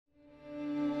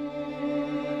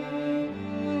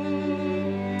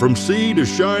From sea to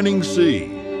shining sea,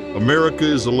 America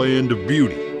is a land of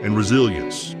beauty and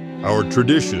resilience. Our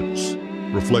traditions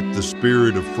reflect the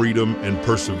spirit of freedom and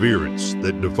perseverance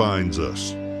that defines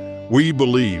us. We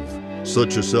believe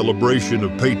such a celebration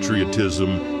of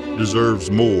patriotism deserves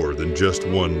more than just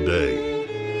one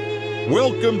day.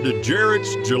 Welcome to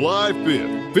Jaret's July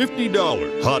 5th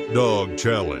 $50 Hot Dog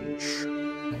Challenge.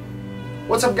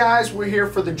 What's up, guys? We're here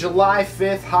for the July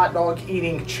 5th Hot Dog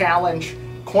Eating Challenge,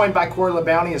 coined by Corey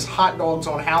LeBounty as Hot Dogs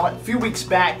on Howlett. A few weeks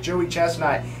back, Joey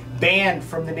Chestnut banned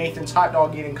from the Nathan's Hot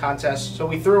Dog Eating Contest, so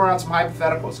we threw around some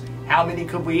hypotheticals. How many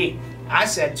could we eat? I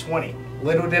said 20.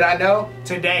 Little did I know,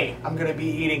 today I'm going to be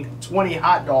eating 20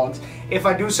 hot dogs. If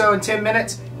I do so in 10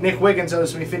 minutes, Nick Wiggins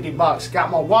owes me 50 bucks. Got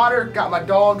my water, got my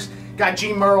dogs, got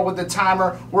G. Merle with the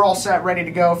timer. We're all set, ready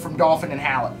to go from Dolphin and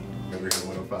Howlett.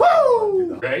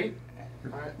 Woo! Ready?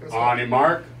 On your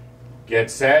mark, get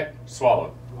set,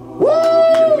 swallow. Woo!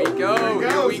 Here we go,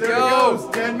 There he goes.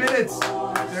 10 minutes.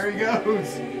 There he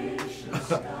goes.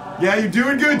 Yeah, you're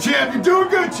doing good, champ. You're doing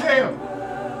good, champ.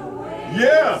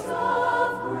 Yeah.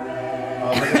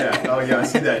 Oh, look at that. Oh, yeah, I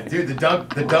see that. Dude, the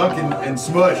dunk and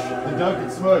smush. The dunk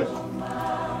and smush.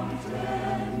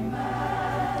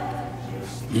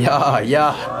 Yeah.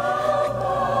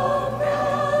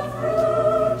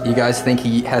 You guys think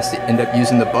he has to end up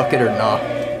using the bucket or not?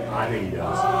 I think he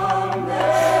does.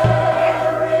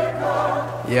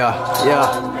 Yeah.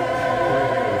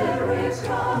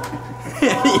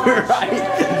 You're right.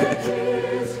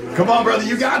 Come on, brother.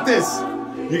 You got this.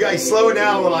 You guys slow it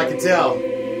down a little, I can tell.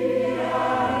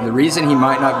 The reason he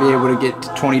might not be able to get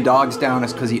 20 dogs down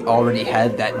is because he already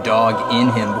had that dog in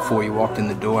him before he walked in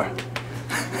the door.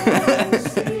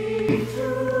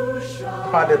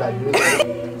 How did I do that?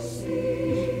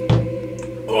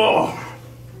 Oh!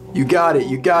 You got it.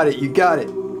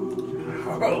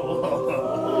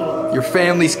 Your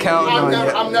family's counting on you.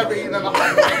 I'm never eating a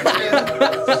hot dog.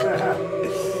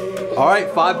 All right,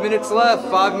 5 minutes left.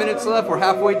 We're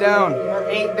halfway down. We're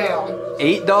 8 down.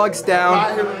 8 dogs down.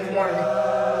 Not here with 20.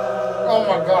 Oh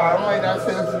my God, I might not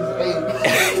finish this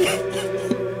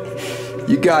 8.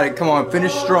 You got it. Come on,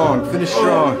 finish strong.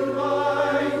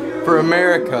 For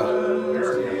America.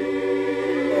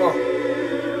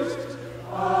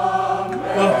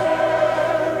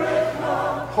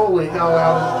 Holy hell,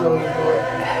 how does Joey do it?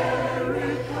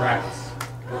 Practice.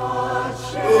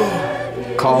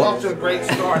 Call Off to a great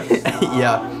start.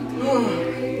 Yeah.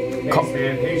 Thanks,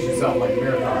 man. Pace yourself like a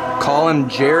marathon. Call him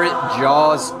Jaret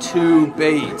Jaws 2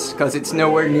 Bates, because it's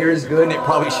nowhere near as good and it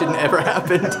probably shouldn't ever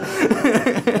happened.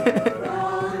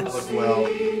 Well.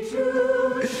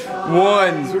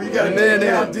 1 So you gotta minute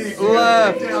down deep.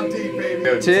 left. Down deep,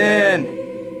 baby. 10,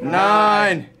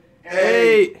 9,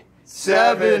 8,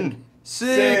 7,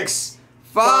 6,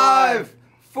 5,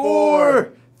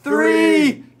 4,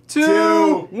 3,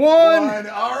 2, 1. All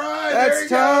right, That's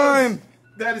time.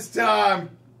 That is time.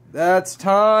 That's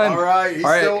time. All right,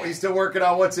 he's still working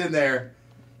on what's in there.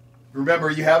 Remember,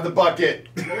 you have the bucket.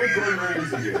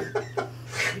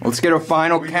 Let's get a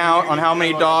final count on how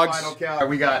many dogs. Final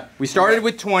count. We started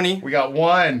with 20. We got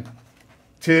 1,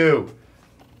 2,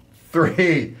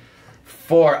 3,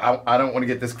 4. I don't want to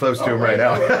get this close to him right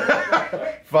now.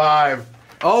 5.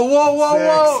 Oh,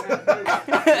 whoa.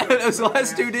 Those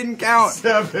last 2 didn't count.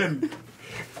 7.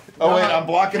 Oh, wait, I'm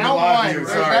blocking the live view.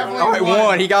 Sorry. All right,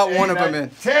 1. He got 1 of them in.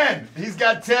 10. He's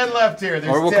got 10 left here.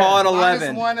 There's Or we'll 10. call it Minus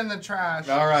 11. 1 in the trash.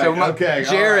 All right, So okay.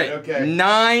 Jaret, all right, okay.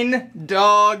 9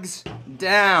 dogs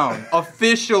down.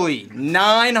 Officially,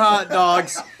 9 hot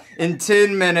dogs in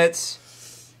 10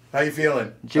 minutes. How you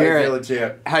feeling? Jaret, How you feeling,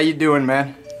 champ? how you doing,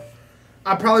 man?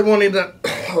 I probably won't even.